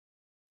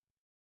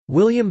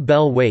William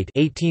Bell Waite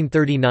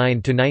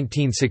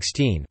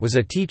 (1839–1916) was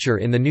a teacher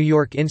in the New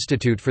York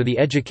Institute for the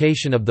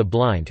Education of the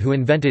Blind who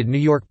invented New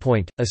York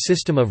Point, a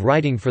system of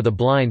writing for the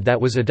blind that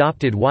was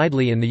adopted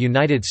widely in the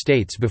United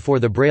States before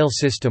the Braille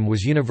system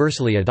was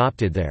universally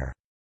adopted there.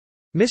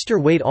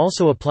 Mr. Waite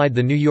also applied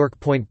the New York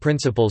Point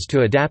principles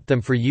to adapt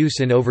them for use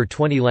in over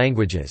 20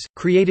 languages,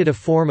 created a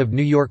form of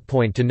New York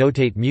Point to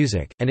notate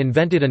music, and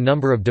invented a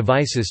number of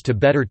devices to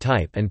better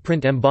type and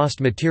print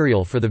embossed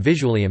material for the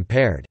visually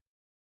impaired.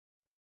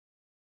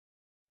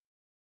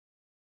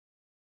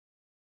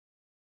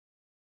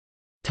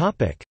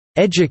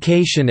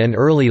 Education and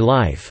early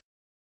life.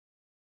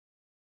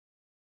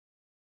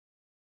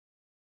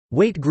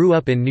 Waite grew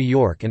up in New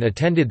York and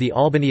attended the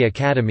Albany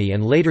Academy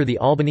and later the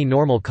Albany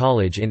Normal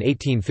College in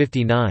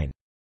 1859.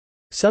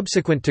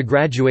 Subsequent to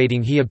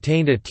graduating, he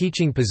obtained a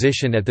teaching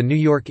position at the New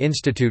York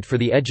Institute for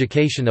the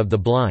Education of the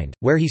Blind,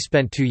 where he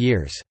spent 2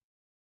 years.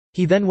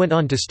 He then went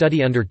on to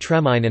study under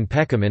Tremine and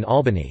Peckham in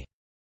Albany.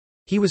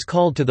 He was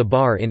called to the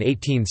bar in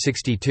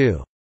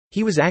 1862.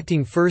 He was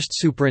acting first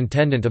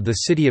superintendent of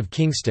the City of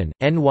Kingston,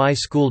 NY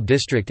School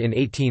District in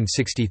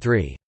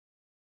 1863.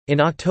 In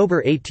October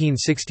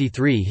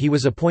 1863 he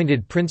was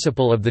appointed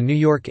principal of the New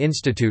York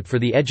Institute for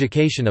the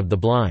Education of the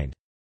Blind.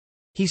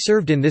 He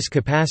served in this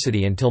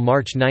capacity until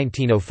March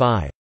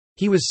 1905.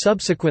 He was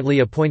subsequently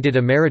appointed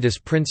emeritus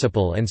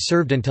principal and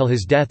served until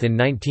his death in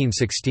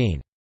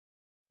 1916.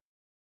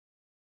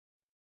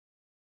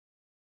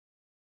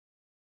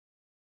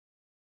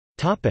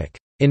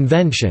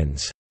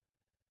 Inventions.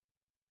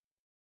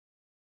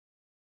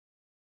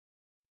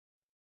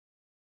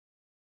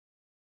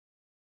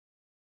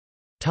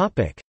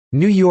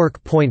 New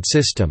York Point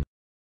system.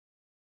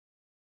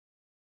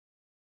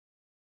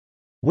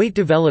 Waite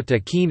developed a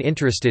keen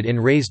interest in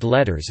raised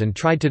letters and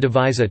tried to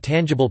devise a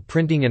tangible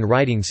printing and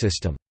writing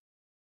system.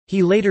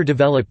 He later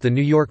developed the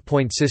New York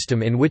Point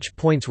system, in which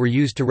points were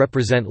used to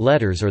represent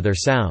letters or their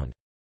sound.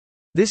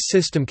 This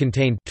system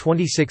contained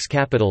 26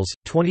 capitals,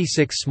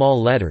 26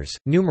 small letters,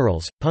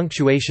 numerals,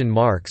 punctuation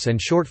marks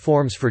and short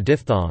forms for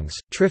diphthongs,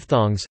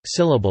 triphthongs,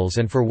 syllables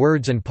and for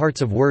words and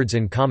parts of words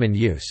in common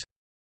use.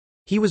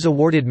 He was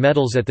awarded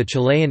medals at the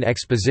Chilean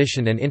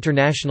Exposition and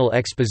International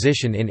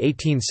Exposition in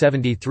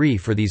 1873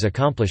 for these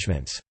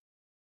accomplishments.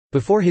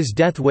 Before his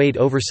death, Waite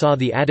oversaw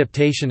the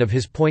adaptation of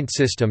his point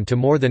system to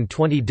more than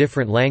 20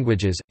 different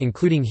languages,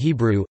 including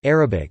Hebrew,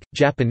 Arabic,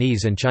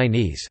 Japanese and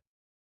Chinese.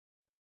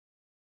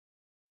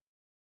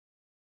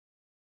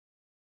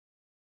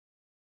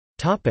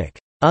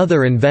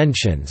 Other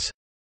inventions.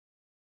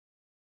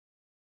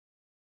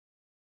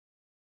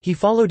 He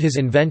followed his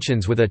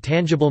inventions with a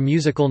tangible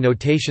musical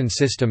notation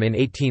system in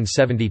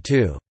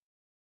 1872.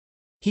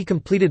 He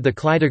completed the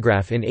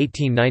Kaleidograph in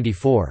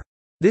 1894.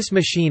 This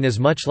machine is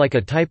much like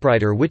a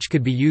typewriter, which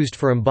could be used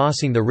for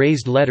embossing the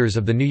raised letters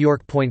of the New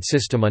York Point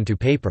system onto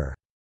paper.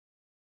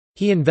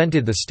 He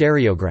invented the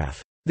stereograph.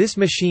 This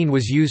machine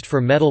was used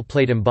for metal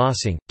plate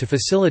embossing, to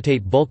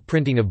facilitate bulk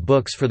printing of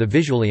books for the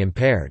visually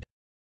impaired.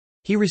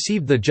 He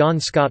received the John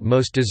Scott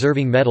Most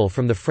Deserving Medal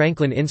from the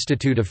Franklin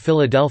Institute of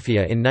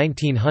Philadelphia in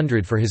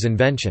 1900 for his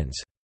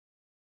inventions.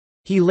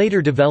 He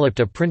later developed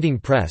a printing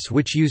press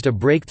which used a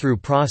breakthrough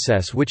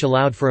process which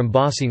allowed for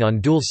embossing on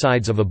dual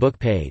sides of a book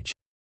page.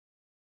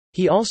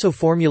 He also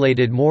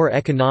formulated more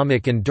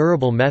economic and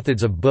durable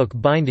methods of book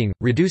binding,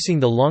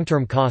 reducing the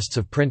long-term costs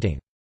of printing.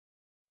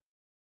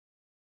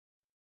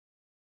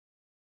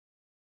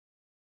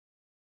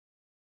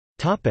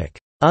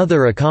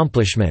 Other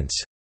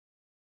accomplishments.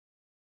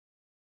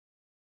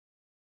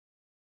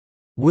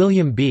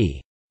 William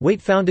B.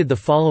 Waite founded the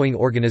following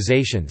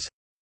organizations: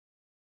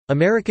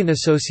 American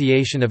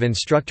Association of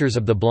Instructors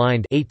of the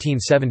Blind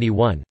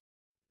 1871,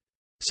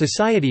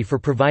 Society for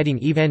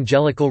Providing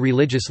Evangelical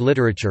Religious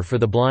Literature for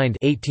the Blind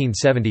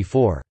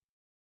 1874.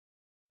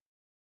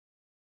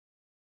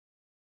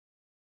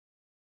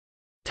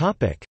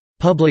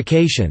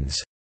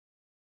 Publications.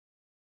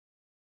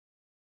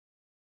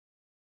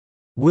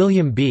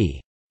 William B.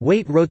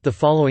 Waite wrote the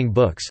following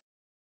books: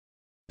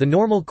 The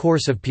Normal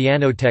Course of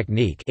Piano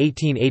Technique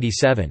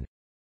 1887,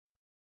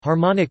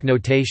 Harmonic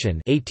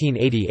Notation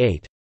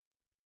 1888,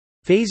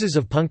 Phases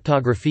of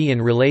Punctography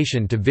in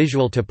Relation to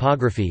Visual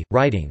Typography,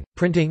 Writing,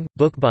 Printing,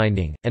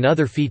 Bookbinding, and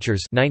Other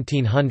Features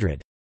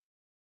 1900,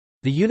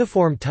 The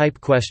Uniform Type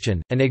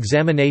Question, an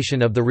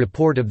examination of the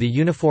report of the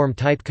Uniform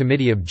Type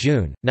Committee of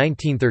June,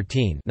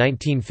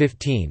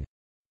 1913-1915,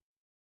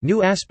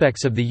 New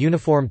Aspects of the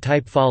Uniform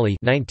Type Folly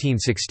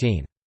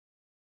 1916.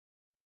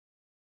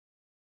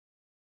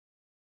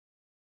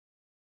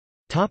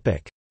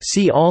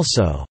 See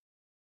also: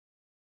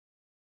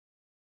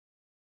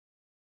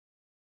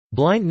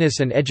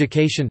 Blindness and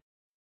education,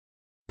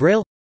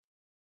 Braille,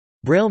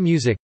 Braille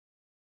music,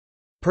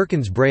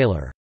 Perkins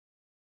Brailler.